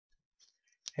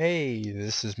Hey,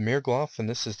 this is Mirgloff, and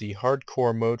this is the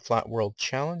Hardcore Mode Flat World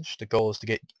Challenge. The goal is to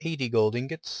get 80 gold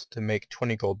ingots, to make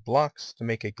 20 gold blocks, to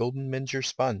make a golden minger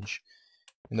sponge.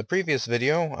 In the previous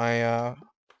video, I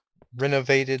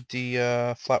renovated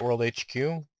the Flat World HQ,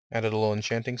 added a little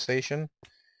enchanting station,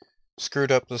 screwed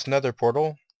up this nether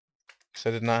portal, because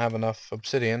I did not have enough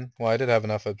obsidian. Well, I did have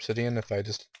enough obsidian if I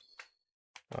just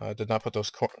did not put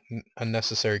those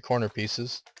unnecessary corner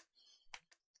pieces,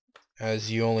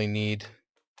 as you only need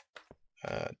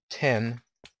 10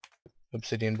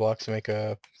 obsidian blocks to make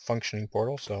a functioning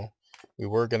portal, so we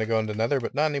were going to go into nether,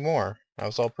 but not anymore. I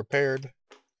was all prepared,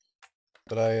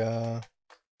 but I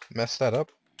messed that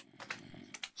up.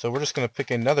 So we're just going to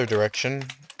pick another direction,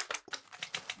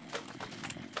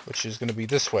 which is going to be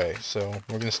this way. So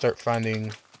we're going to start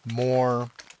finding more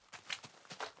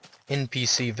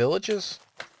NPC villages.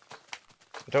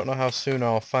 I don't know how soon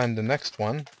I'll find the next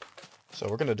one, so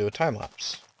we're going to do a time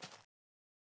lapse.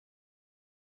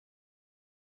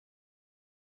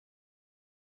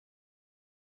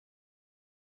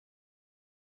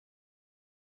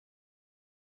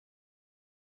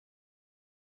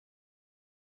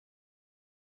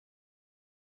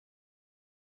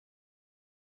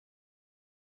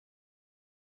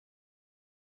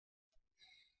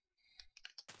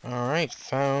 Alright,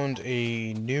 found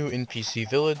a new NPC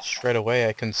village. Right away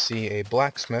I can see a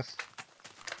blacksmith.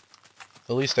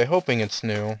 At least I'm hoping it's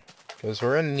new, because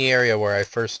we're in the area where I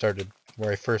first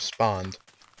spawned.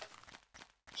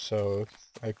 So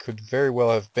I could very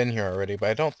well have been here already, but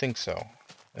I don't think so.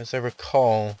 As I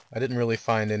recall, I didn't really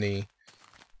find any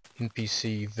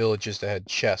NPC villages that had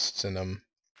chests in them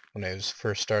when I was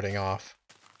first starting off.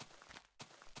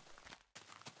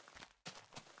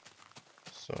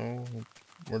 So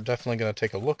we're definitely going to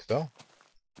take a look, though.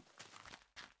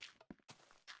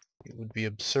 It would be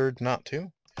absurd not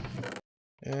to.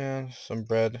 And some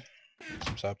bread,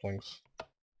 some saplings. I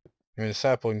mean, the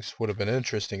saplings would have been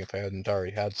interesting if I hadn't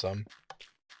already had some,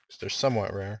 because they're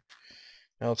somewhat rare.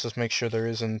 Now let's just make sure there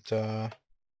isn't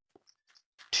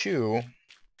two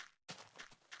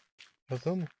of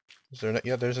them. Is there?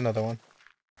 Yeah, there's another one.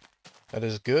 That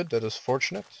is good. That is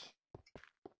fortunate.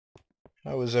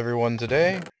 How is everyone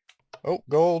today? Oh,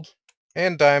 gold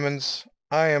and diamonds.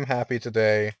 I am happy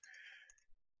today.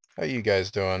 How you guys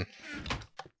doing?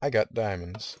 I got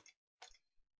diamonds.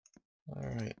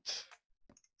 Alright.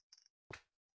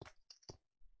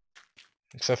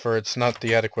 Except for it's not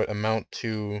the adequate amount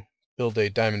to build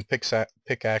a diamond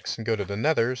pickaxe and go to the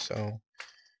nether, so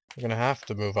we're gonna have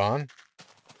to move on.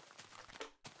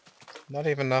 Not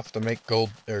even enough to make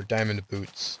gold or diamond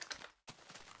boots.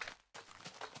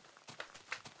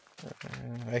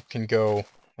 I can go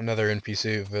another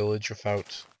NPC village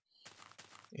without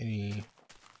any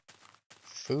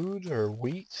food or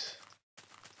wheat.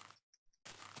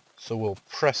 So we'll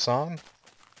press on.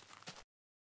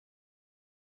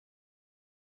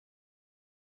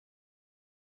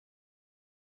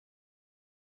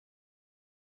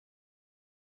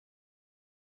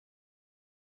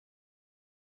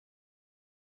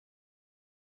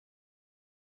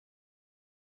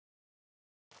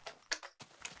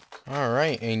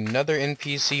 Alright, another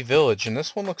NPC village, and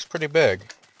this one looks pretty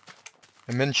big.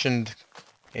 I mentioned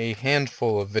a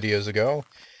handful of videos ago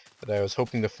that I was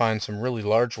hoping to find some really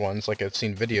large ones like I've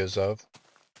seen videos of.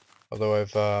 Although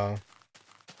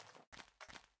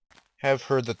have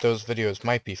heard that those videos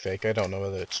might be fake. I don't know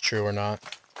whether it's true or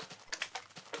not.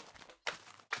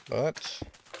 But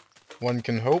one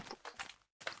can hope.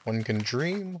 One can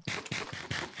dream.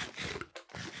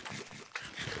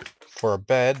 For a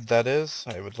bed, that is.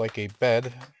 I would like a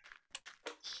bed.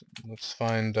 Let's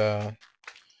find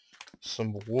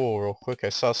some wool real quick. I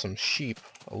saw some sheep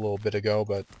a little bit ago,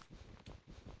 but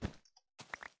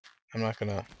I'm not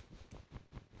gonna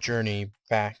journey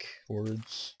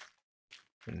backwards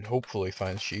and hopefully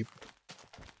find sheep.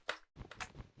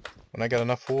 When I got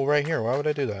enough wool right here, why would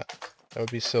I do that? That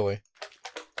would be silly.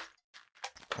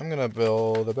 I'm gonna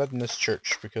build a bed in this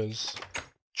church because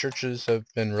churches have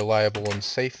been reliable and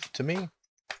safe to me.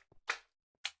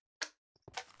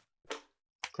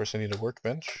 Of course I need a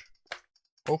workbench.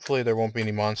 Hopefully there won't be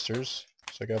any monsters,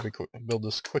 so I gotta build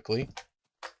this quickly.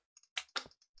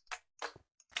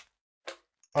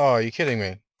 Oh, are you kidding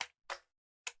me?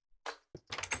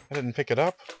 I didn't pick it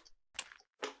up?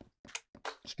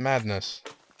 It's madness.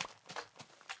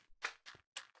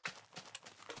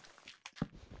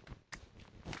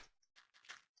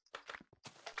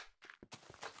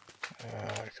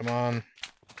 Come on.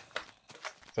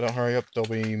 If I don't hurry up, there'll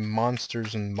be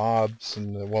monsters and mobs,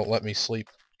 and it won't let me sleep.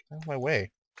 Get out of my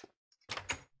way.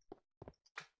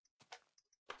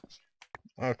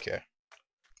 Okay.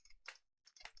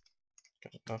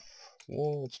 Got enough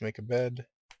wool, let's make a bed.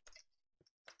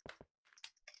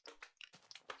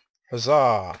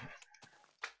 Huzzah!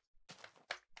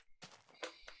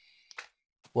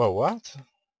 Whoa, what?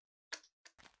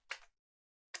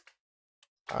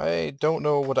 I don't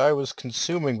know what I was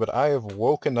consuming, but I have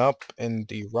woken up in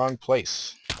the wrong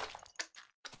place.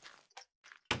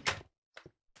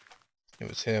 It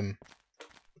was him.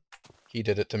 He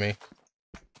did it to me.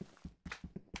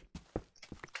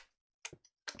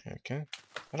 Okay.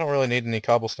 I don't really need any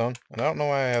cobblestone. And I don't know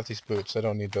why I have these boots. I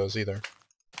don't need those either.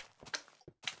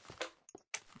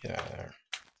 Yeah, there.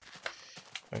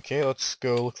 Okay, let's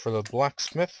go look for the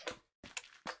blacksmith.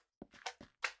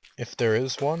 If there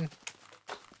is one.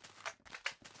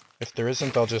 If there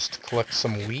isn't, I'll just collect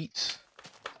some wheat.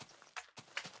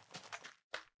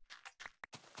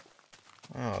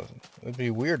 Oh, it'd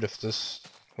be weird if this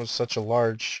was such a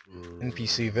large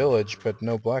NPC village, but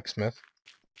no blacksmith.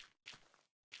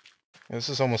 This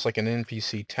is almost like an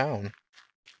NPC town.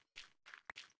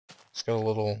 It's got a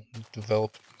little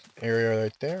developed area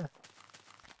right there.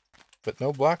 But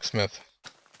no blacksmith.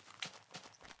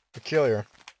 Peculiar.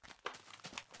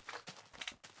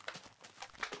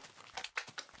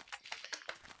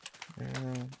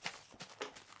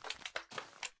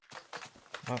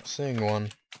 Not seeing one.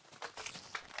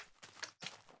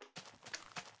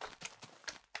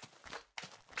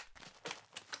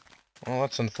 Well,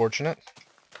 that's unfortunate.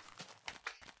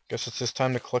 Guess it's just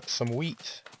time to collect some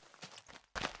wheat.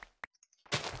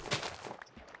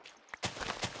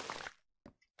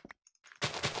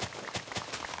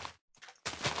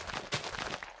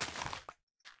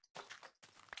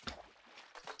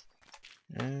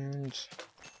 And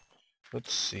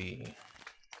let's see.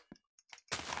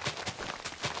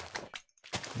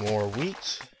 More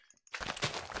wheat.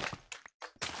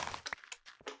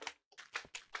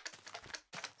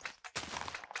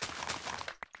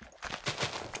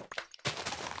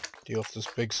 Deal with this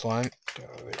big slime. Get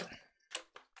out of there.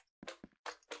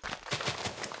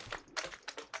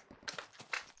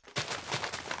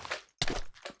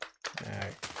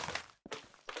 Alright.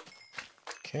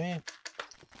 Okay.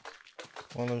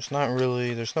 Well, there's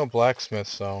no blacksmith,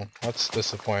 so that's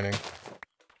disappointing.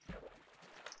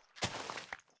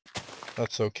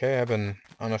 That's okay, I've been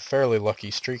on a fairly lucky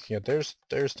streak here. There's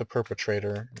the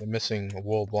perpetrator, the missing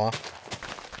wool block.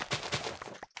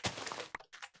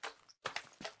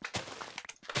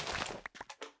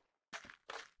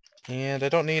 And I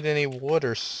don't need any wood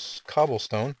or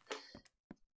cobblestone.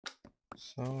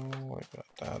 So, I got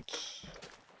that.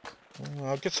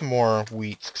 I'll get some more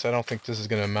wheat, because I don't think this is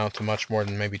going to amount to much more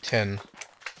than maybe 10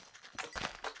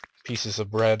 pieces of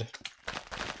bread.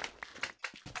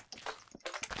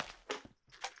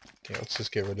 Okay, let's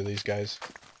just get rid of these guys.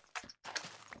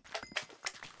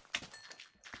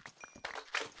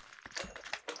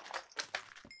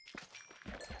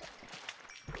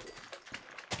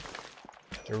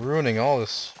 They're ruining all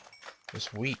this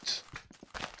wheat.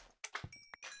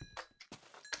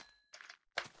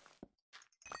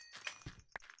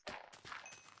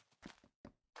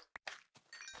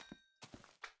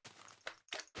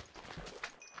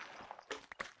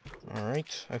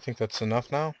 Alright, I think that's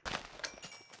enough now.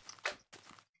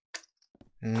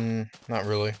 Not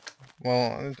really.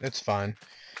 Well, it's fine.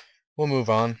 We'll move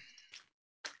on.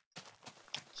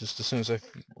 Just as soon as I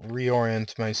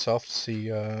reorient myself to see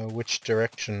which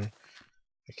direction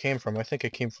I came from. I think I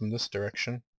came from this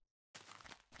direction.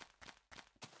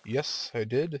 Yes, I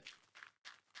did.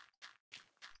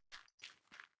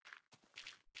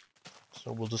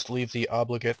 So we'll just leave the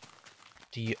obligatory.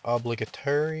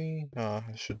 I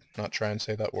should not try and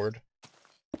say that word,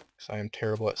 because I am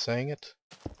terrible at saying it.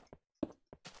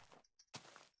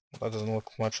 That doesn't look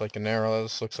much like an arrow.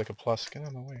 This looks like a plus. Get out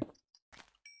of the way.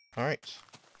 Alright.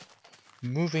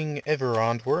 Moving ever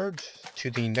onward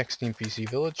to the next NPC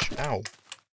village. Ow.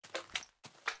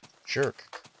 Jerk.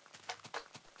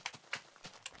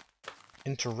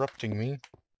 Interrupting me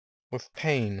with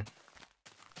pain.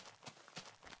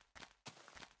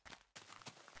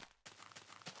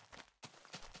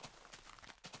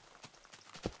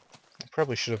 I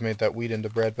probably should have made that wheat into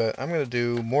bread, but I'm going to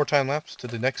do more time lapse to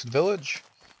the next village,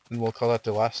 and we'll call that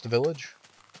the last village.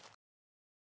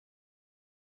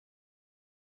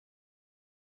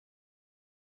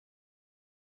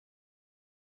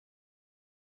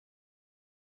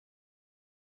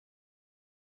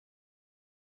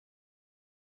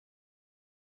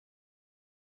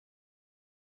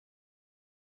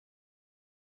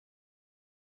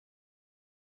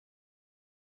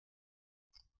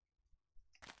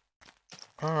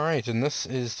 Alright, and this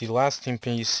is the last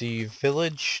NPC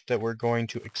village that we're going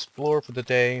to explore for the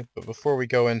day, but before we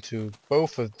go into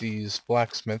both of these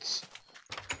blacksmiths,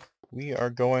 we are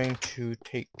going to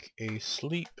take a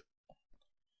sleep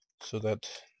so that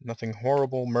nothing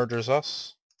horrible murders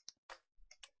us.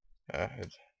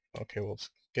 Okay, well, it's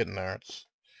getting there.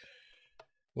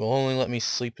 Will only let me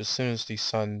sleep as soon as the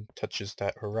sun touches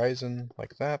that horizon,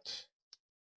 like that.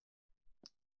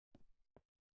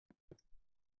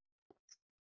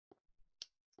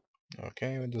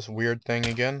 Okay, with this weird thing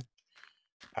again.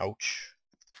 Ouch.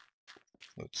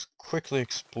 Let's quickly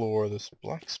explore this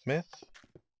blacksmith.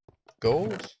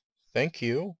 Gold? Thank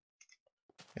you.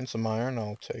 And some iron,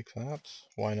 I'll take that.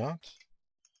 Why not?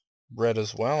 Bread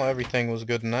as well, everything was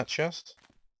good in that chest.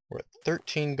 We're at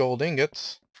 13 gold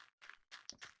ingots.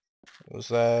 Was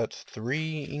that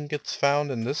 3 ingots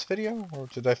found in this video? Or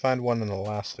did I find one in the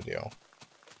last video?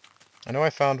 I know I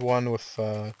found one with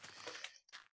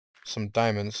some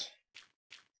diamonds.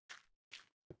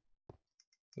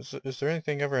 Is there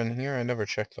anything ever in here? I never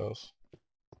checked those.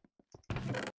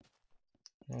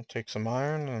 I'll take some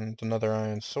iron and another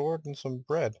iron sword and some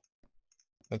bread.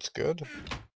 That's good.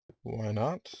 Why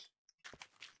not?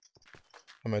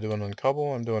 Am I doing on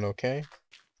cobble? I'm doing okay.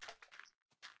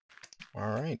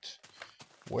 Alright.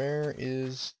 Where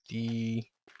is the...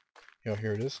 Oh,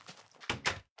 here it is.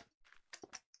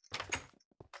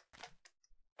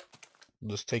 I'll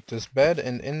just take this bed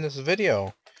and end this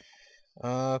video.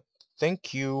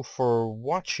 Thank you for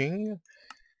watching.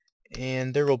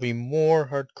 And there will be more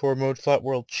Hardcore Mode Flat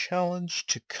World Challenge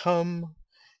to come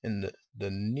in the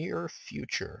near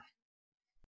future.